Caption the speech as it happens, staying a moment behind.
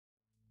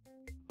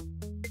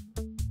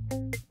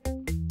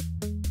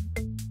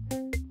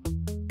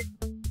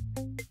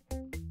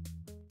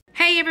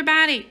Hey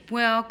everybody,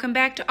 welcome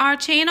back to our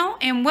channel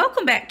and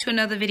welcome back to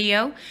another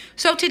video.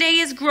 So today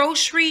is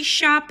grocery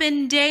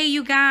shopping day,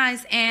 you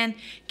guys, and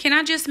can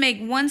I just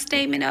make one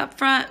statement up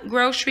front?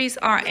 Groceries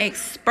are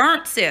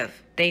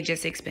expensive. They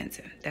just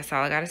expensive. That's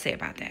all I gotta say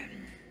about that.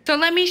 So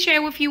let me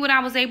share with you what I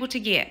was able to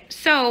get.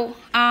 So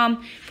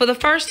for the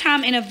first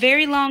time in a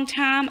very long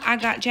time, I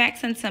got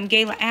Jackson some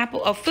Gala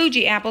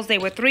Fuji apples. They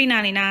were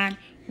 $3.99.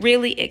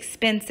 Really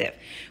expensive.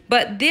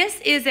 But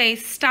this is a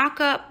stock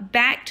up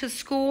back to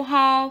school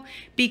haul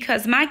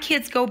because my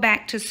kids go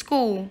back to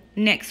school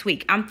next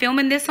week. I'm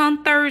filming this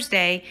on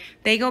Thursday.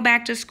 They go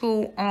back to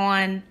school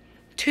on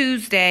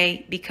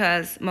Tuesday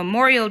because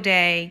Memorial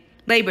Day,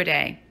 Labor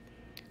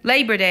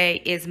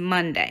Day is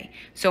Monday.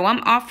 So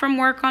I'm off from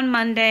work on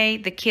Monday.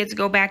 The kids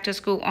go back to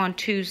school on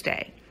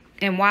Tuesday.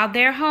 And while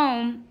they're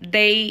home,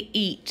 they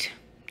eat,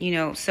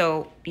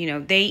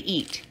 they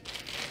eat.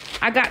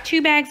 I got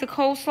 2 bags of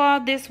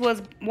coleslaw. This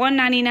was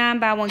 $1.99,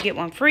 buy one, get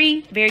one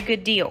free. Very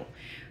good deal.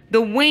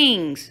 The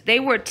wings, they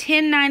were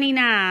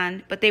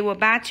 $10.99, but they were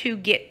buy 2,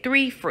 get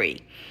 3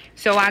 free.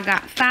 So I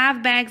got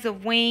 5 bags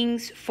of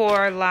wings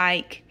for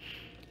like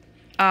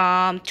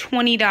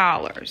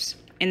 $20.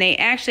 And they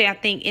actually, I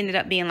think, ended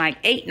up being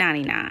like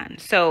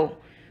 $8.99. So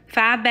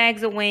 5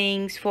 bags of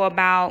wings for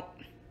about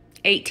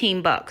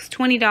 18 bucks,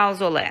 $20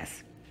 or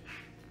less.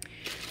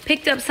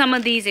 Picked up some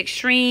of these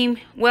extreme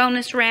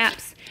wellness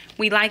wraps.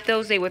 We like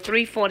those. They were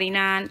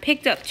 $3.49.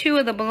 Picked up 2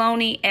 of the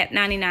bologna at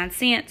 99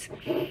 cents.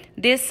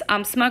 This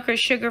Smucker's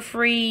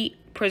sugar-free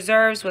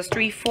preserves was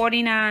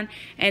 $3.49.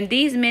 And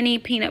these mini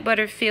peanut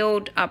butter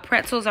filled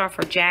pretzels are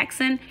for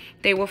Jackson.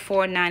 They were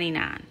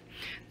 $4.99.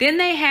 Then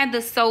they had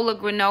the Solar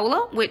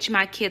granola, which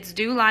my kids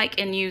do like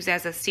and use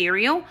as a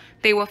cereal.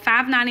 They were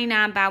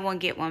 $5.99, buy one,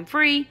 get one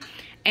free.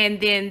 And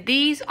then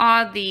these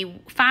are the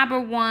Fiber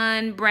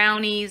One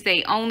brownies.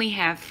 They only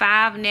have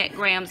 5 net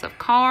grams of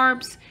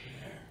carbs.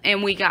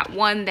 And we got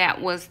one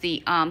that was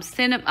the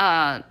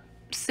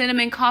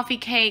cinnamon coffee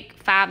cake,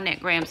 5 net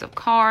grams of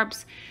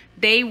carbs.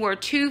 They were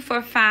 2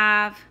 for $5.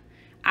 I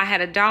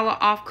had a $1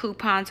 off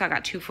coupon, so I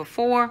got 2 for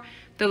 $4.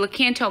 The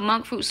Lakanto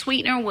monk fruit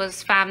sweetener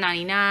was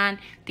 $5.99.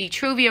 The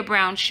Truvia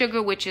brown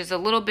sugar, which is a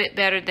little bit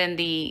better than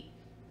the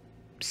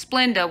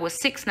Splenda, was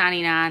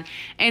 $6.99.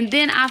 And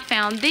then I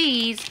found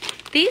these.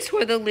 These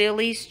were the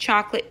Lily's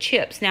chocolate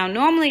chips. Now,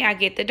 normally I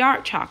get the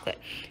dark chocolate,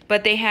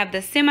 but they have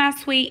the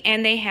semi-sweet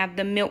and they have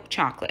the milk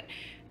chocolate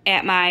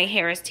at my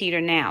Harris Teeter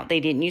now. They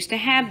didn't used to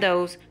have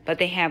those, but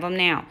they have them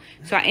now.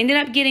 So I ended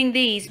up getting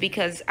these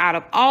because out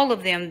of all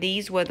of them,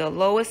 these were the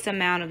lowest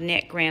amount of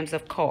net grams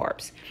of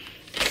carbs.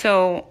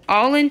 So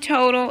all in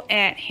total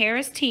at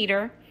Harris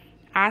Teeter,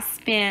 I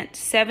spent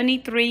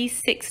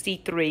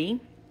 $73.63.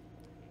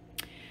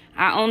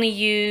 I only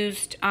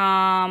used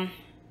 50-cent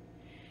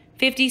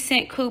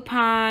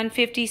coupon,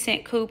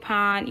 50-cent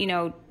coupon,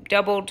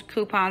 doubled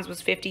coupons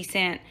was 50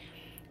 cents.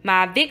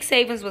 My Vic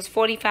savings was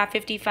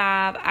 $45.55.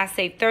 I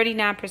saved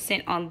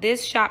 39% on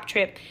this shop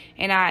trip,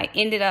 and I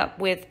ended up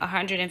with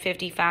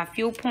 155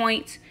 fuel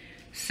points.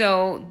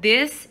 So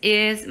this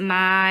is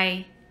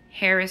my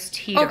Harris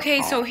Teeter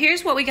haul. So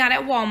here's what we got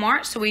at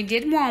Walmart. So we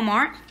did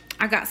Walmart.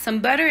 I got some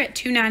butter at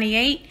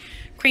 $2.98,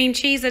 cream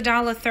cheese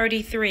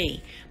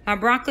 $1.33. My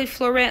broccoli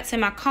florets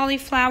and my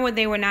cauliflower,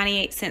 they were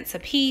 98 cents a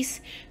piece.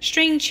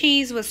 String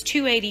cheese was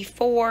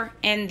 $2.84,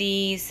 and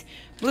these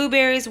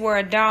blueberries were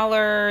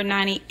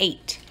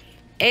 $1.98.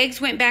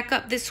 Eggs went back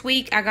up this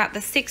week. I got the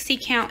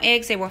 60-count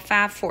eggs. They were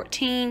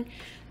 $5.14.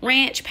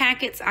 Ranch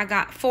packets, I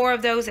got 4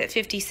 of those at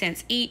 50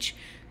 cents each.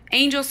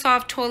 Angel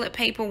Soft toilet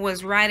paper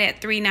was right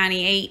at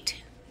 $3.98.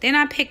 Then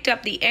I picked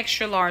up the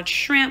extra large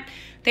shrimp.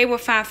 They were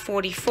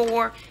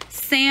 $5.44.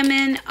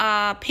 Salmon,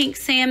 pink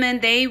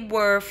salmon, they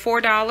were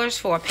 $4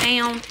 for a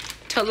pound.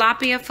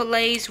 Tilapia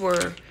fillets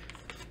were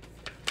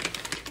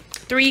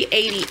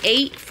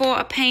 $3.88 for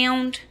a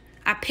pound.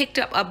 I picked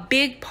up a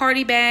big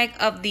party bag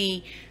of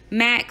the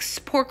Max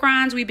pork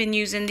rinds. We've been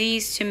using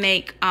these to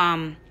make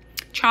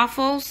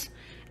chaffles.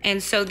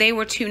 And so they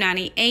were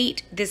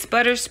 $2.98. This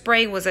butter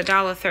spray was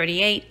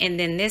 $1.38. And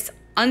then this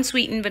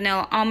unsweetened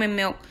vanilla almond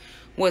milk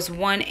was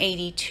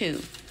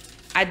 $1.82.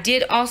 I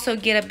did also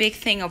get a big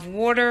thing of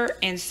water,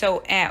 and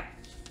so at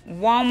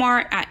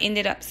Walmart, I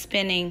ended up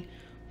spending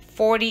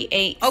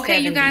 $48.72. Okay,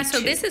 you guys,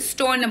 so this is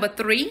store number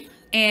 3,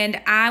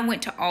 and I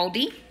went to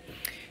Aldi.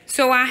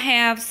 So I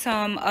have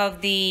some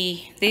of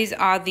these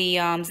are the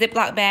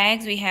Ziploc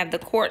bags. We have the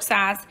quart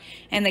size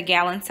and the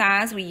gallon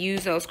size. We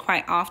use those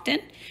quite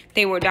often.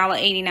 They were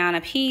 $1.89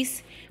 a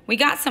piece. We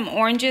got some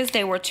oranges.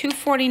 They were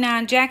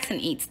 $2.49.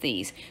 Jackson eats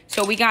these.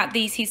 So we got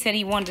these. He said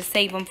he wanted to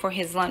save them for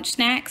his lunch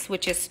snacks,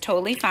 which is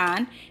totally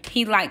fine.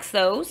 He likes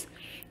those.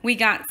 We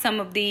got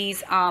some of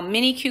these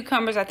mini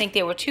cucumbers. I think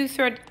they were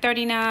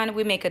 $2.39.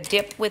 We make a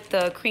dip with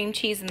the cream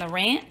cheese and the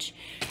ranch.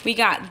 We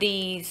got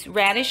these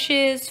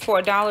radishes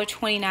for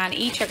 $1.29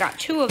 each. I got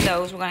 2 of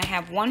those. We're going to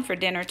have one for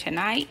dinner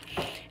tonight.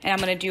 And I'm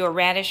going to do a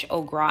radish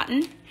au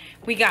gratin.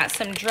 We got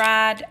some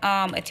dried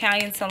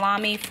Italian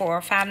salami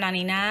for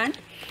 $5.99.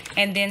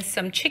 And then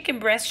some chicken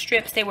breast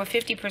strips. They were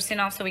 50%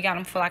 off, so we got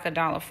them for like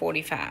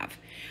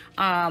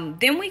 $1.45.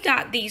 Then we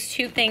got these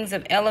 2 things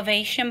of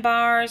elevation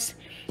bars.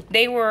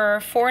 They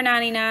were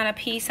 $4.99 a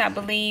piece, I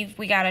believe.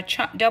 We got a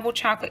double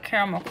chocolate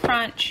caramel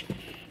crunch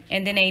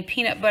and then a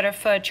peanut butter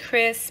fudge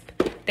crisp.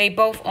 They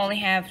both only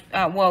have,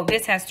 well,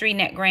 this has 3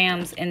 net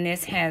grams and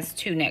this has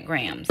 2 net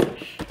grams.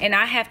 And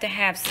I have to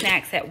have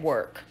snacks at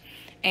work.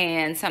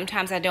 And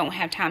sometimes I don't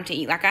have time to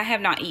eat. Like, I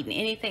have not eaten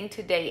anything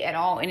today at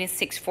all, and it's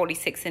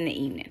 6:46 in the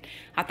evening.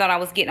 I thought I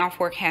was getting off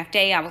work half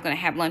day. I was going to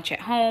have lunch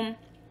at home.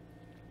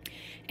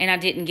 And I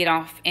didn't get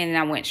off, and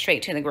I went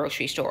straight to the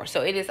grocery store.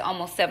 So it is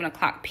almost 7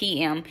 o'clock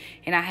p.m.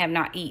 and I have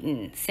not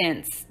eaten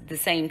since the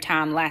same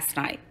time last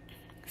night.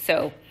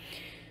 So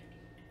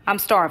I'm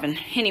starving.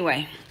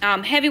 Anyway,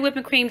 heavy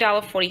whipping cream,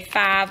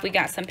 $1.45. We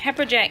got some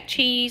pepper jack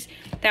cheese.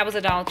 That was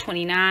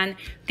 $1.29.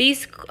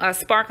 These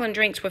sparkling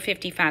drinks were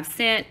 55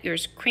 cents. Your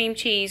cream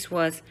cheese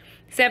was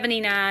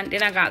 $79.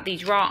 Then I got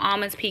these raw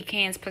almonds,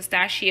 pecans,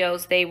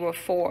 pistachios. They were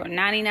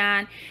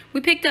 $4.99.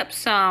 We picked up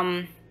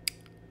some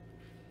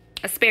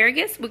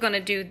asparagus. We're going to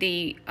do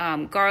the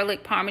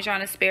garlic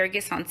parmesan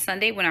asparagus on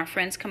Sunday when our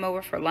friends come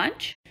over for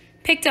lunch.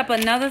 Picked up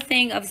another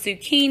thing of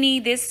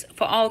zucchini. This,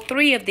 for all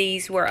 3 of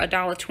these, were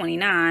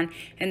 $1.29.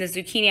 And the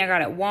zucchini I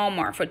got at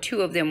Walmart for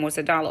 2 of them was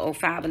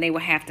 $1.05, and they were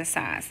half the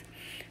size.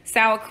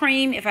 Sour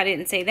cream, if I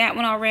didn't say that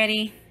one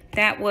already,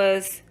 that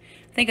was,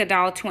 I think,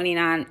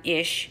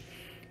 $1.29-ish.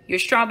 Your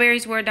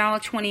strawberries were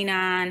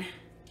 $1.29.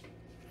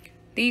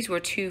 These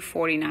were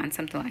 $2.49,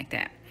 something like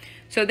that.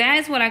 So that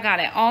is what I got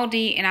at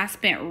Aldi, and I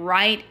spent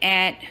right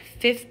at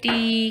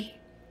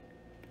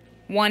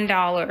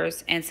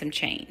 $51 and some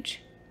change.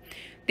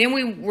 Then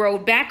we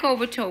rode back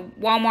over to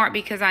Walmart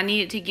because I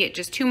needed to get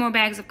just 2 more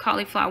bags of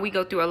cauliflower. We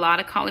go through a lot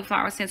of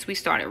cauliflower since we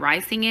started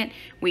ricing it.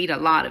 We eat a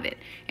lot of it.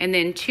 And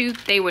then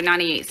they were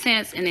 98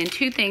 cents. And then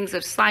 2 things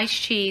of sliced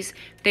cheese.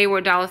 They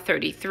were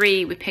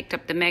 $1.33. We picked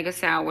up the mega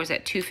sours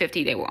at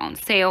 $2.50. They were on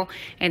sale.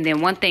 And then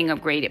 1 thing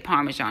of grated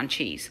Parmesan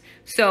cheese.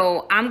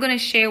 So I'm going to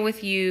share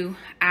with you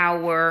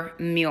our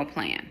meal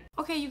plan.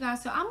 Okay, you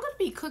guys, so I'm going to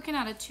be cooking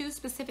out of 2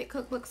 specific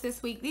cookbooks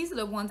this week. These are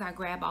the ones I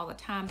grab all the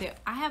time.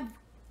 I have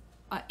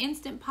an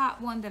Instant Pot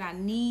one that I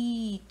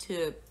need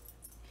to,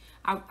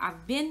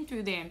 I've been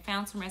through there and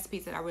found some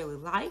recipes that I really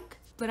like,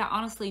 but I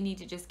honestly need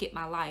to just get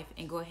my life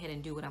and go ahead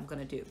and do what I'm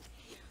going to do.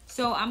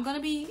 So I'm going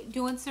to be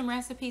doing some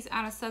recipes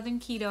out of Southern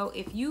Keto.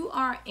 If you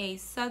are a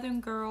Southern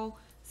girl,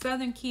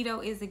 Southern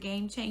Keto is a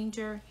game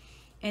changer.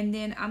 And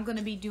then I'm going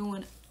to be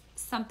doing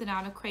something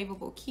out of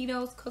Craveable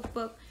Keto's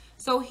cookbook.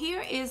 So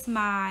here is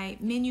my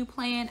menu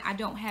plan. I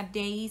don't have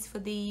days for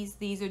these.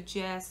 These are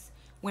just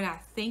when I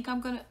think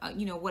I'm going to,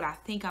 what I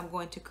think I'm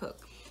going to cook.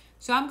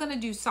 So I'm going to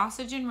do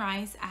sausage and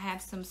rice. I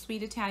have some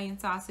sweet Italian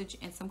sausage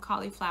and some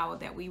cauliflower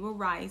that we will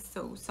rice.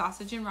 So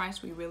sausage and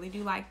rice, we really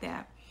do like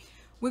that.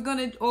 We're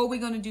going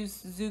to do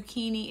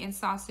zucchini and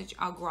sausage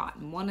au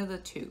gratin, one of the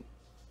 2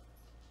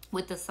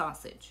 with the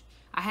sausage.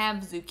 I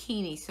have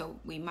zucchini, so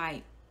we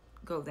might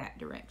go that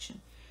direction.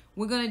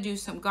 We're going to do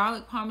some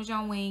garlic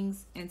Parmesan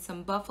wings and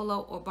some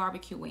buffalo or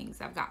barbecue wings.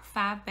 I've got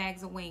 5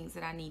 bags of wings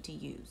that I need to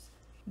use.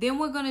 Then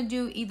we're going to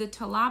do either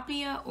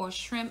tilapia or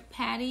shrimp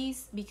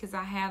patties because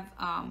I have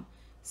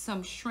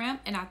some shrimp.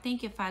 And I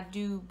think if I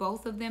do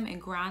both of them and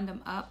grind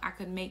them up, I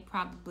could make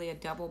probably a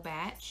double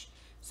batch.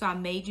 So I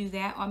may do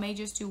that, or I may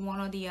just do one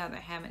or the other.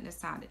 Haven't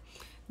decided.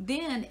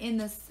 Then in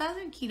the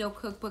Southern Keto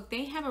cookbook,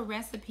 they have a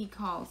recipe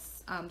called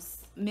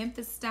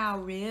Memphis style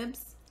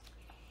ribs.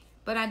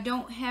 But I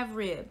don't have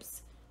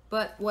ribs.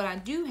 But what I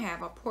do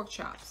have are pork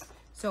chops.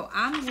 So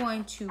I'm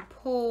going to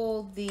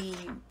pull the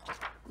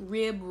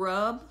rib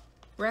rub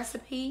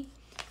recipe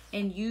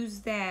and use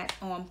that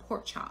on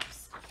pork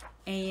chops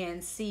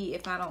and see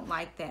if I don't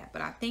like that.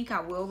 But I think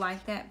I will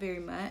like that very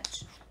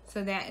much.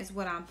 So that is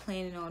what I'm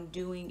planning on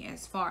doing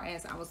as far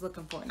as I was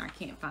looking for it and I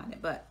can't find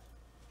it. But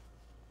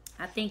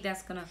I think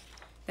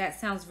that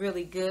sounds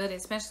really good,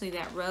 especially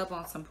that rub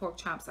on some pork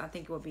chops. I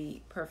think it will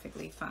be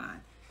perfectly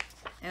fine.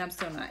 And I'm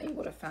still not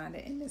able to find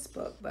it in this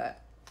book,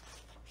 but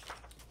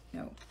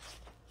no.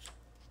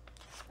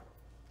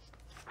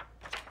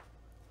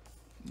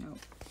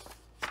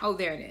 Oh,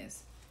 there it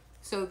is.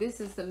 So this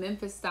is the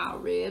Memphis style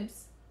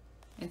ribs.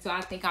 And so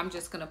I think I'm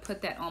just going to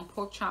put that on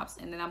pork chops,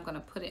 and then I'm going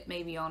to put it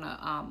maybe on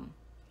a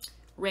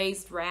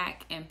raised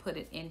rack and put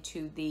it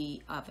into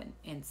the oven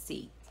and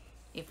see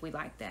if we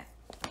like that.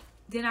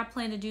 Then I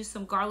plan to do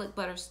some garlic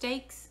butter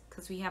steaks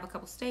because we have a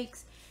couple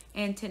steaks.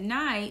 And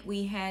tonight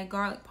we had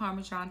garlic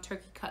Parmesan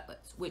turkey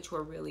cutlets, which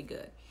were really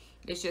good.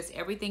 It's just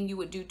everything you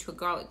would do to a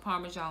garlic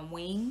Parmesan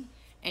wing,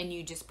 and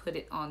you just put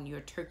it on your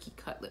turkey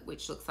cutlet,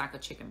 which looks like a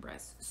chicken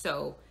breast.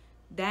 So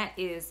that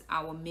is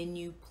our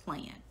menu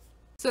plan.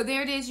 So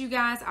there it is, you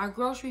guys, our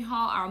grocery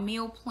haul, our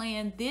meal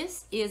plan.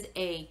 This is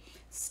a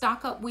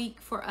stock up week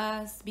for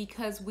us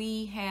because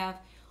we have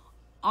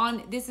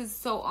this is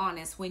so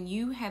honest, when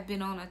you have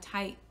been on a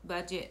tight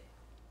budget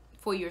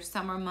for your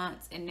summer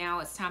months and now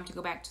it's time to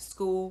go back to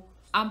school.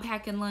 I'm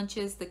packing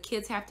lunches, the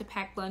kids have to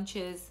pack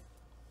lunches.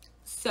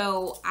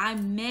 So I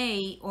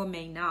may or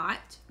may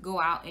not go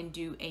out and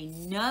do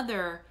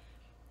another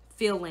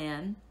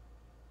fill-in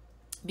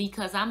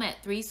because I'm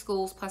at 3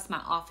 schools plus my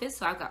office.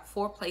 So I've got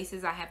 4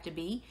 places I have to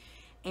be.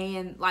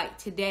 And like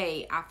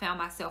today, I found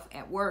myself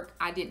at work.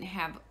 I didn't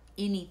have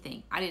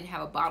anything. I didn't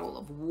have a bottle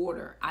of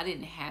water. I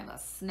didn't have a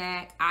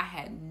snack. I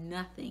had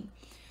nothing.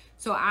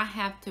 So I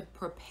have to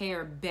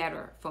prepare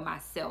better for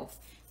myself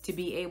to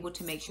be able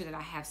to make sure that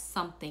I have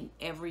something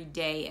every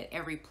day at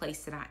every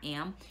place that I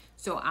am.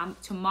 So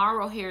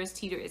tomorrow Harris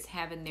Teeter is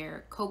having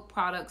their Coke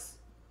products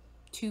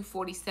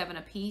 $2.47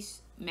 a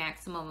piece,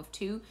 maximum of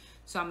 2.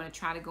 So I'm going to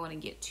try to go in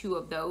and get 2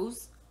 of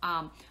those.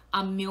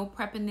 I'm meal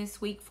prepping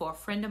this week for a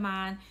friend of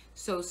mine.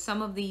 So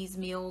some of these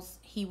meals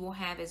he will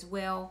have as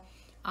well.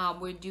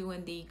 We're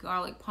doing the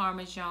garlic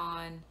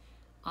parmesan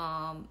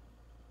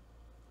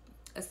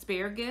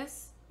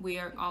asparagus. We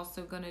are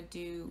also going to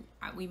do,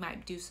 we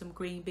might do some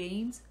green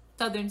beans,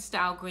 Southern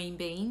style green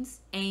beans.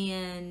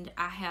 And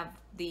I have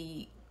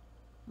the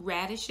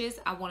radishes.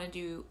 I want to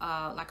do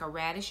like a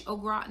radish au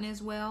gratin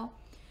as well.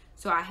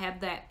 So I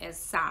have that as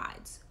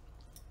sides.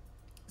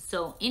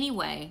 So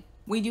anyway,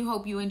 we do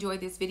hope you enjoyed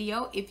this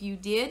video. If you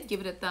did, give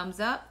it a thumbs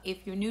up.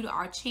 If you're new to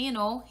our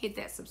channel, hit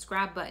that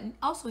subscribe button.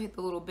 Also hit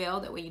the little bell.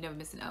 That way you never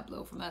miss an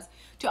upload from us.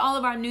 To all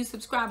of our new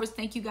subscribers,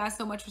 thank you guys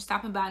so much for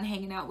stopping by and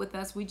hanging out with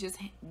us. We just,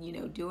 you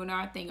know, doing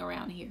our thing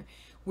around here.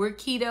 We're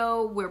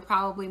keto. We're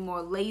probably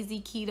more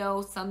lazy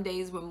keto. Some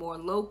days we're more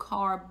low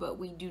carb, but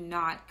we do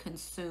not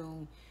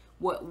consume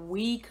what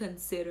we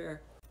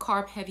consider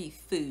carb heavy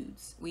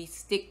foods. We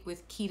stick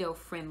with keto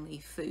friendly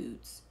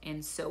foods,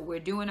 and so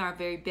we're doing our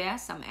very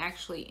best. I'm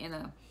actually in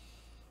a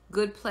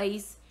good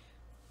place.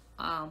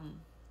 I'm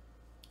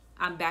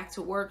back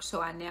to work, so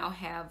I now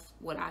have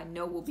what I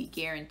know will be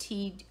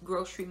guaranteed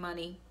grocery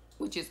money,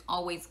 which is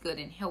always good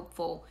and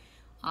helpful.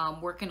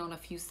 Working on a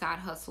few side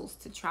hustles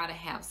to try to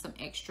have some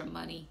extra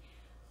money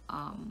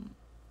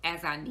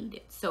as I need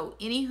it. So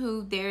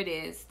anywho, there it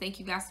is. Thank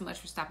you guys so much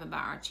for stopping by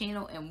our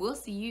channel, and we'll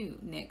see you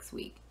next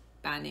week.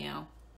 Bye now.